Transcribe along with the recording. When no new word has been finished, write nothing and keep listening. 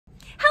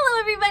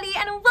everybody,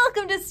 and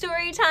welcome to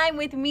Story Time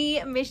with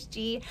me, Miss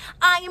G.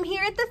 I am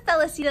here at the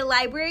Felicita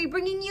Library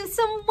bringing you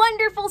some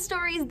wonderful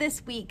stories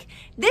this week.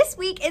 This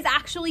week is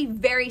actually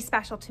very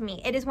special to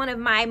me. It is one of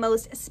my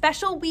most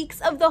special weeks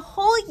of the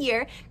whole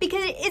year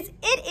because it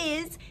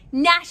is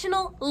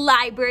National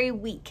Library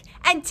Week.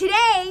 And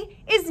today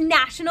is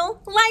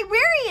National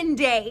Librarian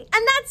Day.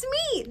 And that's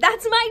me.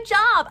 That's my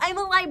job. I'm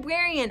a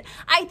librarian.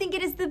 I think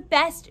it is the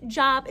best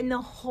job in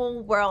the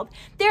whole world.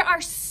 There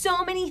are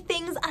so many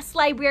things us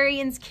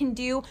librarians can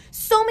do,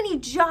 so many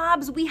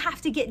jobs we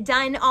have to get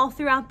done all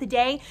throughout the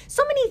day,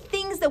 so many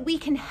things that we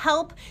can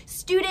help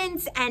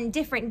students and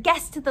different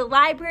guests to the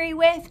library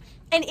with.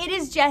 And it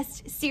is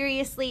just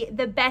seriously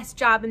the best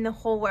job in the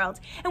whole world.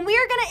 And we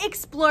are going to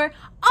explore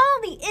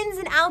all the ins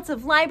and outs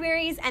of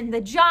libraries and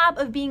the job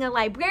of being a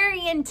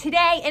librarian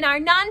today in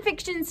our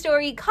nonfiction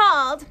story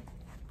called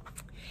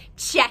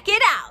Check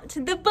It Out,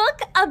 the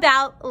book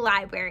about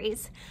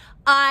libraries.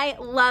 I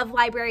love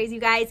libraries,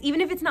 you guys.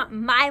 Even if it's not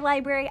my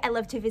library, I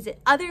love to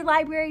visit other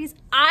libraries.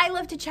 I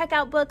love to check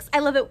out books. I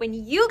love it when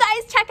you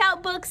guys check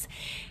out books.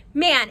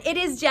 Man, it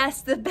is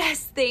just the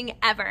best thing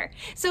ever.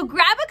 So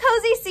grab a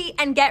cozy seat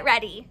and get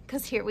ready,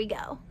 because here we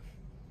go.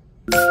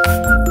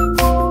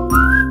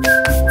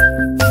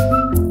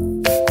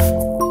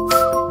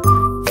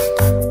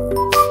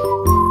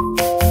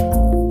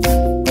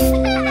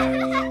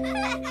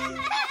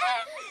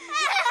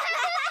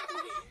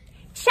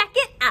 Check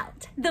It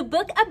Out, the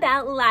book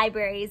about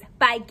libraries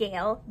by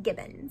Gail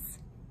Gibbons.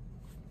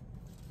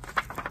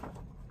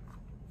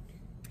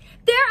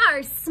 There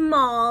are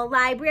small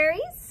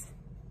libraries,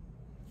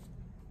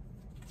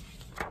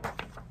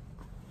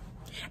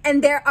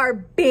 and there are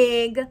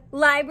big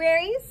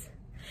libraries.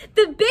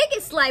 The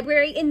biggest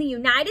library in the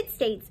United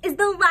States is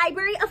the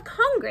Library of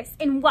Congress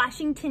in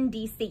Washington,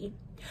 D.C.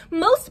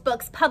 Most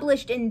books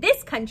published in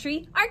this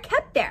country are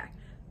kept there.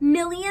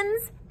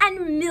 Millions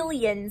and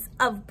millions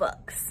of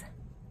books.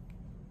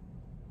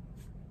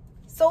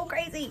 So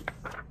crazy.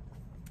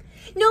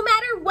 No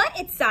matter what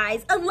its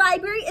size, a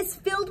library is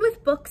filled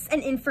with books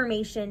and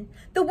information.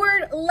 The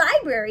word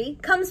library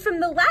comes from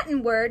the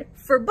Latin word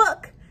for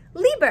book,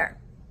 liber.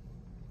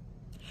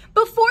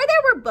 Before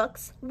there were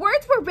books,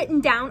 words were written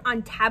down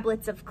on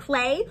tablets of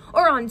clay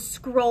or on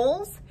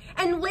scrolls,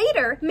 and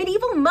later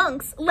medieval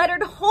monks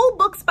lettered whole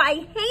books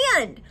by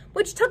hand,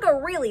 which took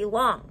a really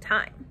long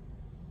time.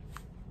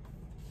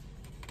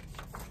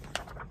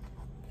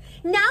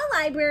 Now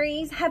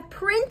libraries have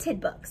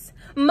printed books.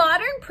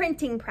 Modern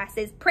printing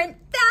presses print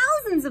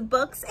thousands of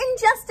books in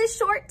just a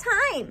short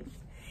time.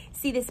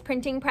 See, this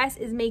printing press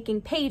is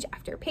making page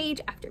after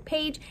page after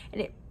page, and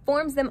it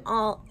forms them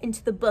all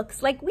into the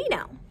books like we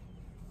know.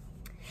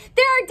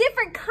 There are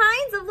different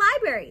kinds of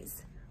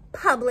libraries.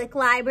 Public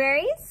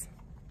libraries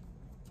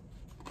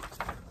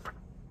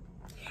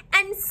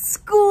and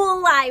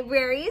school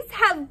libraries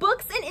have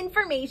books and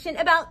information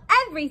about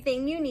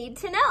everything you need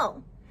to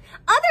know.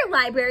 Other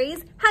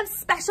libraries have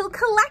special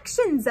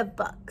collections of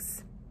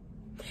books.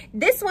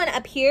 This one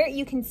up here,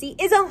 you can see,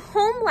 is a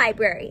home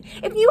library.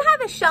 If you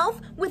have a shelf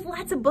with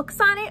lots of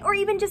books on it, or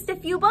even just a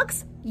few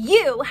books,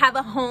 you have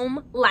a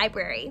home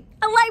library.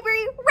 A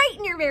library right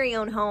in your very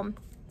own home.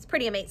 It's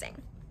pretty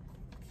amazing.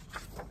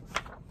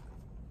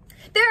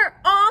 There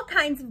are all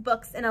kinds of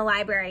books in a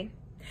library.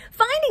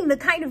 Finding the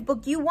kind of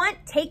book you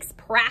want takes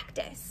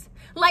practice.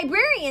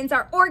 Librarians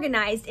are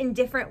organized in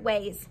different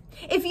ways.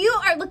 If you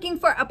are looking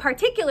for a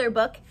particular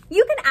book,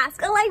 you can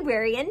ask a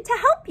librarian to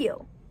help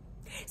you.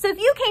 So if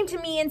you came to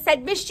me and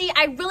said, Miss G,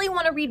 I really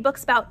want to read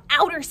books about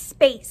outer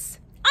space,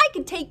 I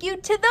could take you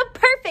to the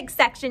perfect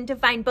section to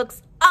find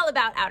books all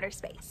about outer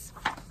space.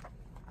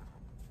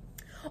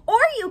 Or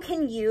you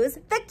can use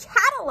the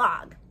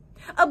catalog,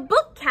 a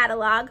book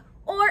catalog,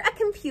 or a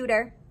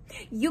computer.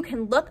 You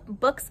can look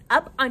books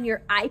up on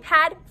your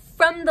iPad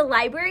from the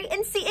library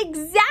and see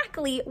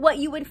exactly what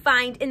you would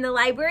find in the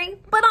library,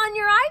 but on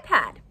your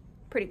iPad.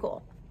 Pretty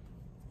cool.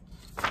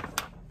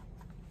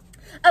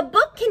 A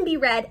book can be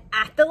read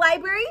at the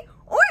library,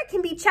 or it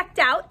can be checked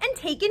out and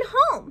taken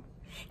home.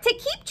 To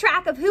keep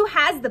track of who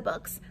has the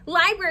books,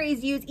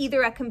 libraries use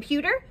either a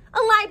computer, a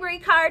library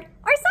card,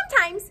 or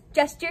sometimes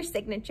just your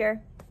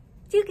signature.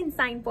 So you can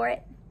sign for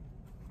it.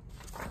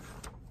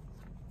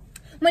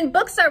 When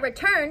books are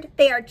returned,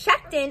 they are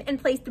checked in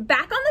and placed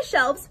back on the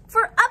shelves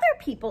for other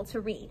people to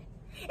read.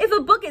 If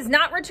a book is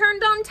not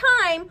returned on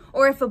time,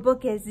 or if a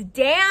book is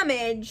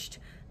damaged,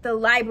 the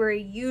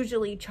library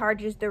usually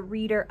charges the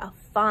reader a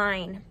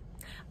fine.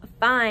 A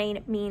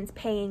fine means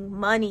paying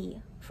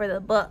money for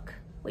the book.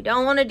 We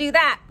don't want to do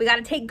that. We got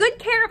to take good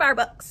care of our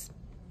books.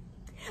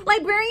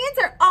 Librarians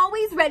are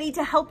always ready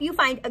to help you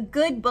find a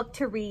good book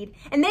to read,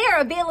 and they are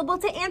available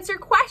to answer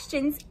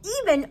questions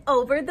even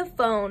over the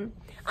phone.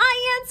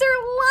 I answer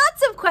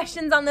lots of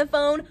questions on the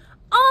phone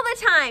all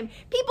the time.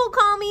 People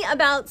call me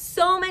about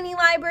so many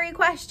library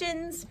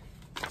questions.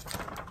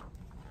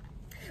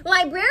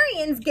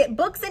 Librarians get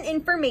books and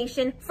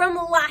information from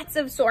lots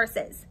of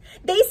sources.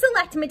 They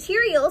select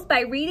materials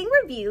by reading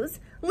reviews,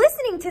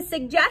 listening to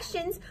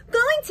suggestions,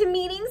 going to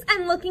meetings,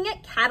 and looking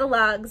at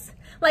catalogs.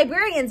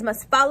 Librarians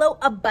must follow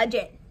a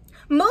budget.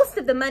 Most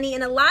of the money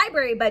in a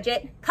library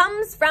budget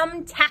comes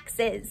from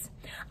taxes.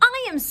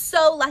 I am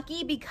so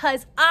lucky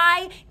because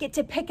I get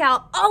to pick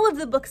out all of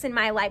the books in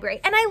my library,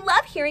 and I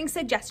love hearing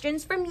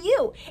suggestions from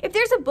you. If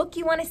there's a book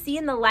you want to see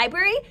in the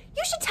library,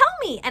 you should tell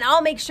me, and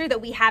I'll make sure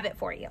that we have it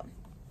for you.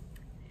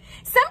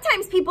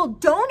 Sometimes people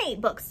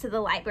donate books to the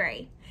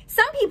library.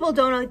 Some people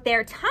donate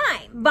their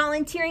time,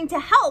 volunteering to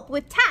help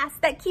with tasks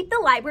that keep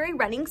the library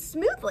running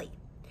smoothly.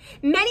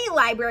 Many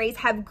libraries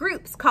have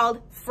groups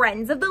called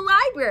Friends of the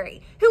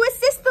Library who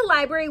assist the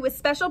library with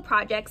special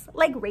projects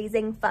like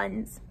raising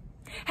funds.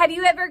 Have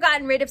you ever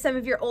gotten rid of some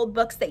of your old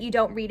books that you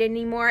don't read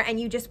anymore and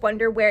you just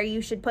wonder where you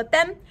should put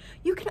them?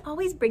 You can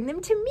always bring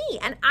them to me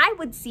and I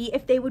would see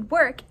if they would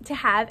work to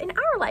have in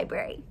our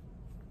library.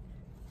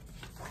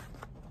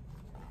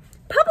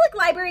 Public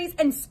libraries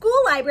and school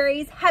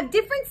libraries have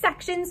different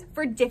sections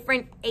for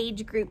different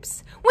age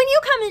groups. When you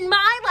come in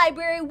my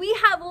library, we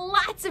have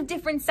lots of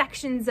different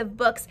sections of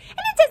books, and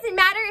it doesn't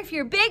matter if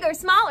you're big or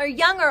small or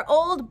young or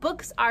old,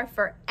 books are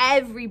for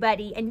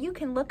everybody, and you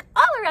can look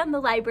all around the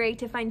library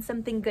to find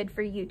something good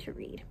for you to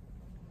read.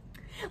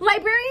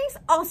 Libraries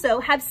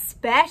also have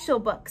special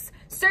books,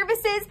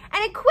 services,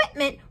 and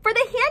equipment for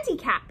the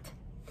handicapped.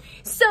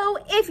 So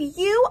if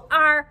you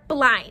are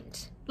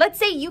blind, let's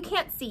say you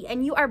can't see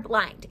and you are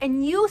blind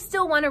and you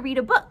still want to read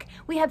a book,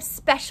 we have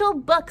special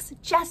books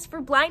just for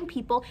blind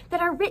people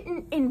that are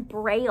written in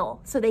Braille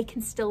so they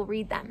can still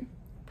read them.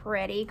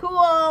 Pretty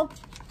cool.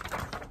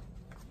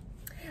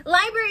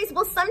 Libraries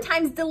will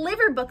sometimes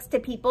deliver books to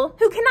people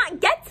who cannot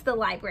get to the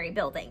library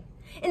building.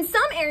 In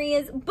some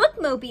areas,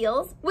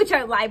 bookmobiles, which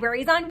are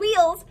libraries on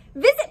wheels,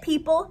 visit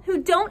people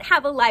who don't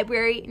have a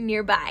library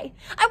nearby.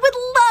 I would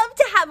love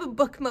to have a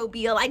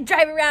bookmobile. I'd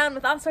drive around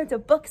with all sorts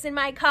of books in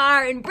my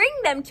car and bring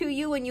them to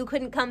you when you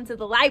couldn't come to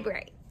the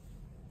library.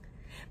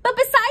 But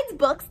besides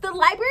books, the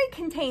library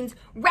contains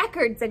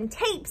records and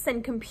tapes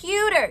and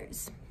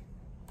computers,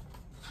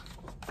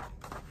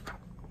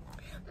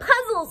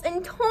 puzzles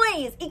and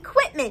toys,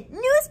 equipment,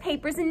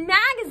 newspapers, and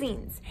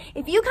magazines.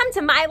 If you come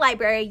to my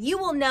library, you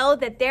will know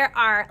that there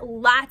are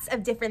lots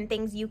of different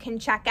things you can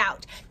check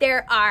out.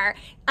 There are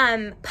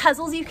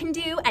puzzles you can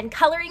do and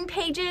coloring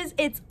pages.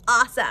 It's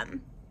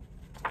awesome.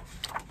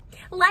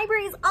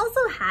 Libraries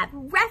also have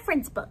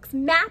reference books,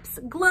 maps,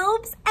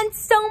 globes, and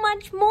so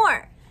much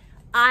more.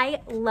 I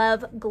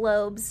love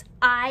globes.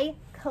 I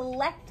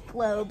collect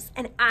globes,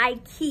 and I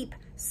keep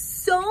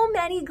so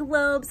many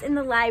globes in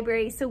the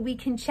library so we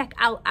can check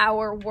out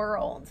our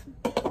world.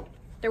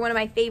 They're one of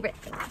my favorite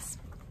things.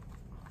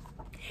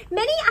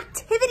 Many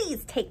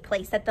activities take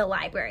place at the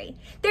library.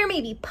 There may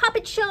be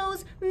puppet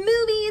shows,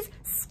 movies,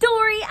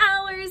 story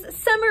hours,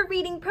 summer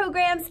reading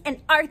programs,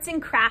 and arts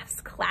and crafts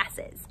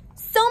classes.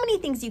 So many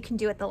things you can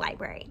do at the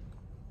library.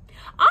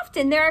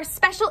 Often there are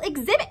special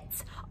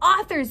exhibits.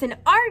 Authors and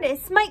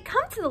artists might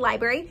come to the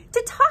library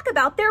to talk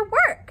about their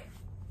work.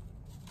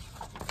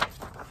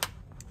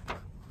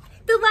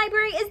 The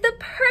library is the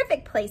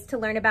perfect place to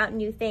learn about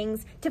new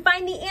things, to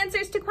find the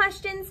answers to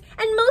questions,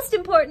 and most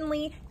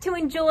importantly, to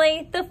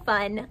enjoy the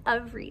fun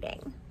of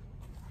reading.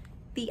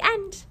 The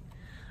end.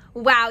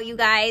 Wow, you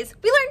guys,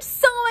 we learned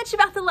so much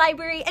about the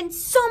library and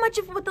so much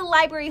of what the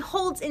library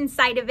holds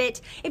inside of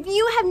it. If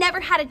you have never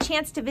had a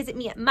chance to visit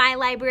me at my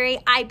library,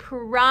 I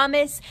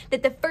promise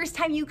that the first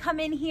time you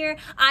come in here,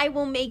 I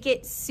will make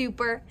it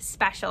super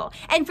special.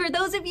 And for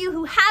those of you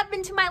who have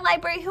been to my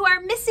library who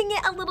are missing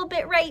it a little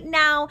bit right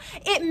now,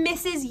 it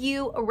misses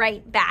you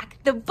right back.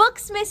 The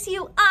books miss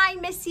you, I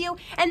miss you,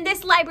 and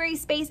this library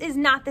space is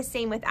not the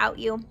same without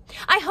you.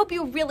 I hope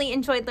you really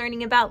enjoyed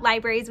learning about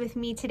libraries with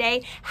me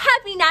today.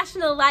 Happy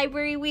National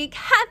Library Week,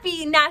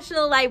 happy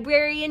National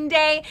Librarian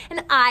Day,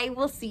 and I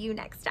will see you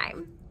next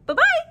time.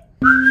 Bye-bye.